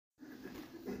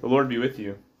The Lord be with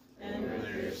you. And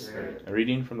with your spirit. A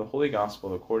reading from the Holy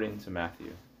Gospel according to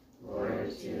Matthew.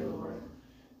 Glory to you, Lord.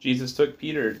 Jesus took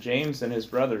Peter, James, and his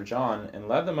brother John, and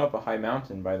led them up a high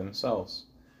mountain by themselves.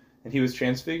 And he was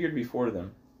transfigured before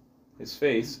them. His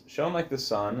face shone like the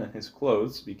sun, and his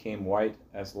clothes became white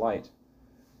as light.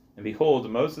 And behold,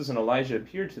 Moses and Elijah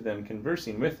appeared to them,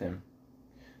 conversing with him.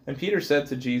 And Peter said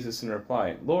to Jesus in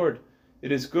reply, Lord,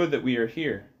 it is good that we are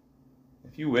here.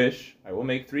 If you wish, I will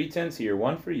make 3 tents here,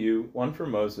 one for you, one for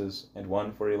Moses, and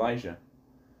one for Elijah.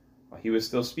 While he was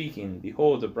still speaking,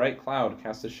 behold, a bright cloud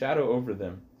cast a shadow over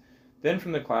them. Then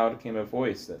from the cloud came a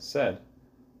voice that said,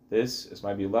 This is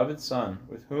my beloved Son,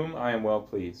 with whom I am well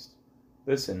pleased.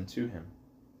 Listen to him.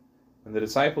 When the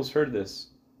disciples heard this,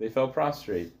 they fell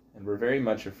prostrate and were very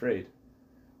much afraid.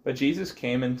 But Jesus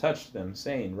came and touched them,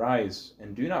 saying, Rise,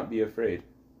 and do not be afraid.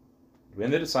 And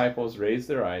when the disciples raised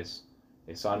their eyes,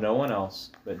 they saw no one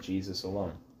else but Jesus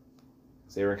alone.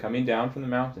 As they were coming down from the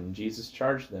mountain, Jesus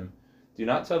charged them, Do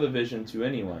not tell the vision to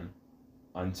anyone,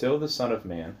 until the Son of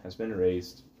Man has been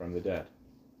raised from the dead.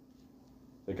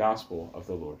 The Gospel of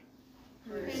the Lord.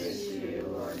 Praise to you,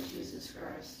 Lord Jesus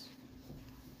Christ.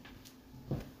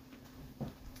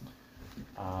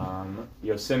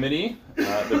 Yosemite,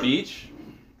 the beach,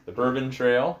 the Bourbon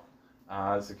Trail.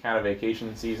 It's a kind of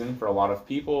vacation season for a lot of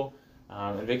people.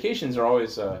 And vacations are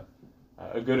always a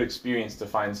good experience to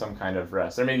find some kind of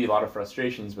rest. There may be a lot of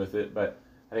frustrations with it, but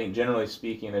I think generally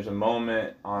speaking, there's a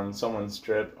moment on someone's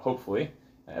trip, hopefully,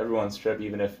 everyone's trip,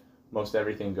 even if most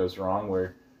everything goes wrong,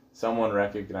 where someone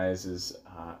recognizes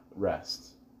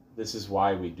rest. This is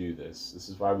why we do this. This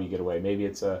is why we get away. Maybe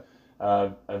it's a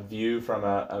view from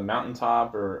a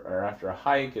mountaintop, or after a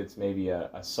hike, it's maybe a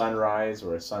sunrise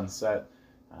or a sunset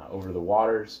over the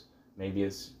waters. Maybe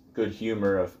it's good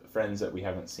humor of friends that we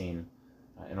haven't seen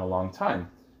in a long time.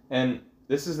 And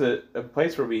this is a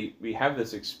place where we have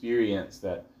this experience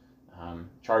that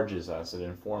charges us, it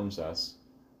informs us.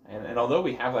 And although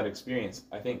we have that experience,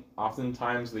 I think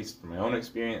oftentimes, at least from my own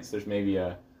experience, there's maybe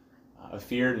a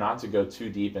fear not to go too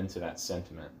deep into that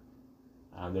sentiment.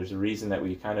 There's a reason that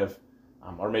we kind of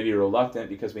are maybe reluctant,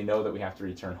 because we know that we have to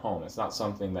return home. It's not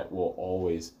something that we'll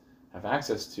always have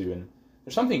access to. And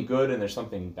there's something good and there's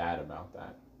something bad about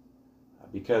that.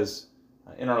 Because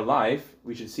in our life,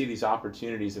 we should see these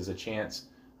opportunities as a chance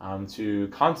to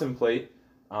contemplate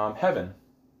heaven.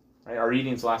 Right? Our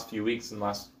readings the last few weeks and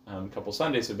last couple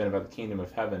Sundays have been about the kingdom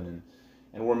of heaven,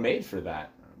 and we're made for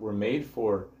that. We're made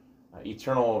for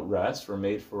eternal rest. We're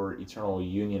made for eternal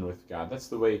union with God. That's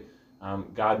the way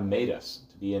God made us,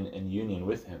 to be in union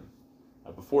with him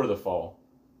before the fall.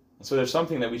 And so there's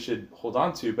something that we should hold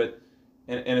on to, but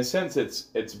in a sense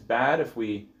it's bad if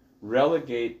we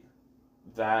relegate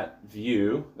that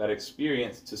view, that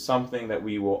experience, to something that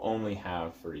we will only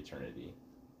have for eternity,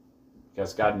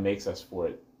 because God makes us for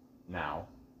it now.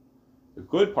 The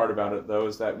good part about it, though,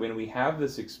 is that when we have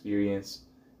this experience,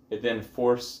 it then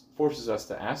forces us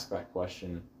to ask that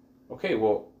question, okay,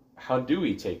 well, how do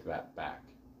we take that back?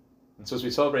 And so as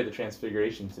we celebrate the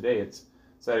Transfiguration today, it's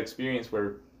that experience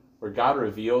where God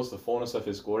reveals the fullness of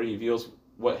his glory. He reveals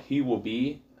what he will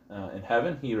be in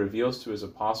heaven. He reveals to his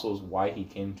apostles why he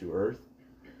came to earth.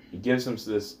 He gives them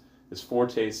this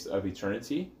foretaste of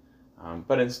eternity.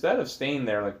 But instead of staying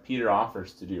there like Peter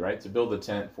offers to do, right, to build a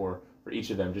tent for each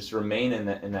of them, just to remain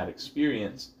in that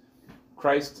experience,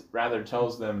 Christ rather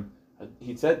tells them,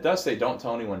 does say, don't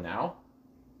tell anyone now.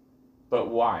 But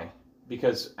why?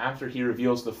 Because after he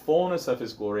reveals the fullness of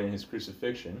his glory in his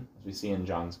crucifixion, as we see in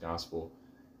John's Gospel,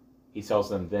 he tells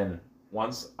them, then,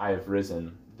 once I have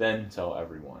risen, then tell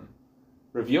everyone.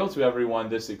 Reveal to everyone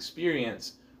this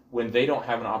experience when they don't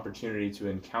have an opportunity to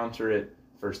encounter it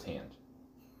firsthand.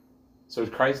 So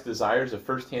Christ desires a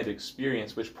firsthand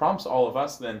experience, which prompts all of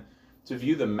us then to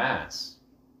view the Mass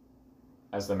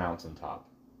as the mountaintop.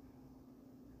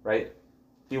 Right?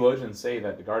 Theologians say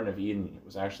that the Garden of Eden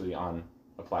was actually on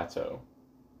a plateau,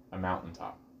 a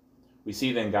mountaintop. We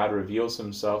see then God reveals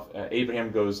himself.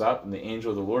 Abraham goes up, and the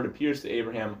angel of the Lord appears to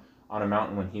Abraham on a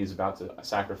mountain when he is about to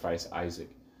sacrifice Isaac.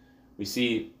 We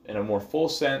see, in a more full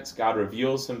sense, God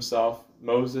reveals himself.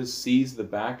 Moses sees the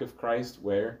back of Christ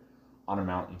where? On a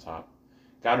mountaintop.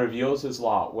 God reveals his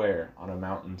law where? On a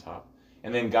mountaintop.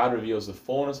 And then God reveals the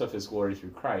fullness of his glory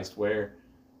through Christ where?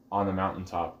 On the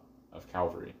mountaintop of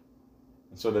Calvary.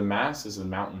 And so the Mass is the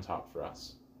mountaintop for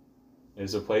us. It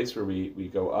is a place where we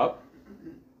go up,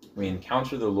 we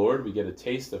encounter the Lord, we get a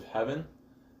taste of heaven.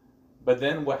 But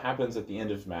then what happens at the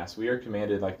end of Mass? We are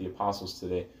commanded, like the apostles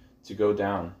today, to go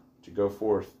down, to go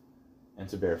forth, and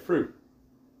to bear fruit,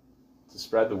 to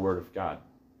spread the word of God.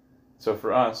 So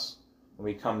for us,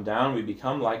 When we come down, we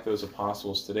become like those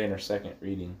apostles today in our second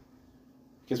reading.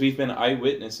 Because we've been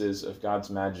eyewitnesses of God's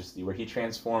majesty, where he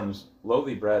transforms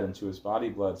lowly bread into his body,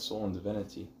 blood, soul, and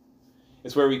divinity.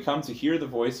 It's where we come to hear the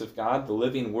voice of God, the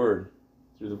living word,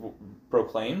 through the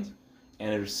proclaimed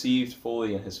and received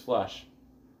fully in his flesh.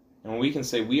 And when we can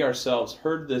say we ourselves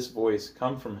heard this voice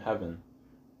come from heaven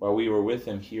while we were with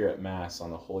him here at Mass on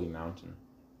the holy mountain.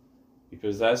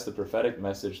 Because that's the prophetic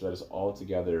message that is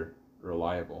altogether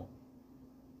reliable.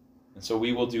 And so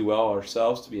we will do well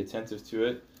ourselves to be attentive to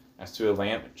it, as to a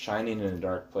lamp shining in a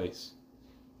dark place.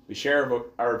 We share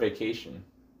our vacation.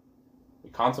 We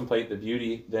contemplate the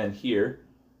beauty then here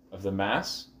of the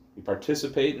Mass. We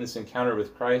participate in this encounter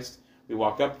with Christ. We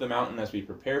walk up the mountain as we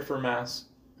prepare for Mass.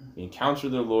 We encounter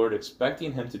the Lord,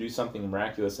 expecting him to do something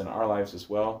miraculous in our lives as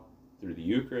well, through the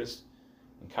Eucharist.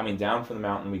 And coming down from the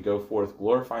mountain, we go forth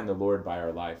glorifying the Lord by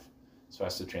our life, so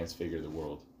as to transfigure the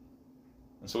world.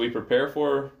 And so we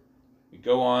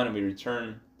go on and we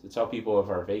return to tell people of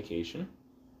our vacation.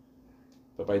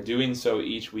 But by doing so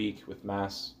each week with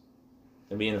Mass,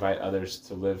 then we invite others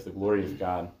to live the glory of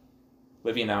God,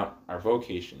 living out our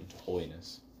vocation to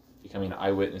holiness, becoming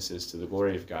eyewitnesses to the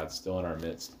glory of God still in our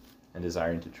midst and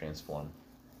desiring to transform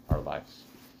our lives.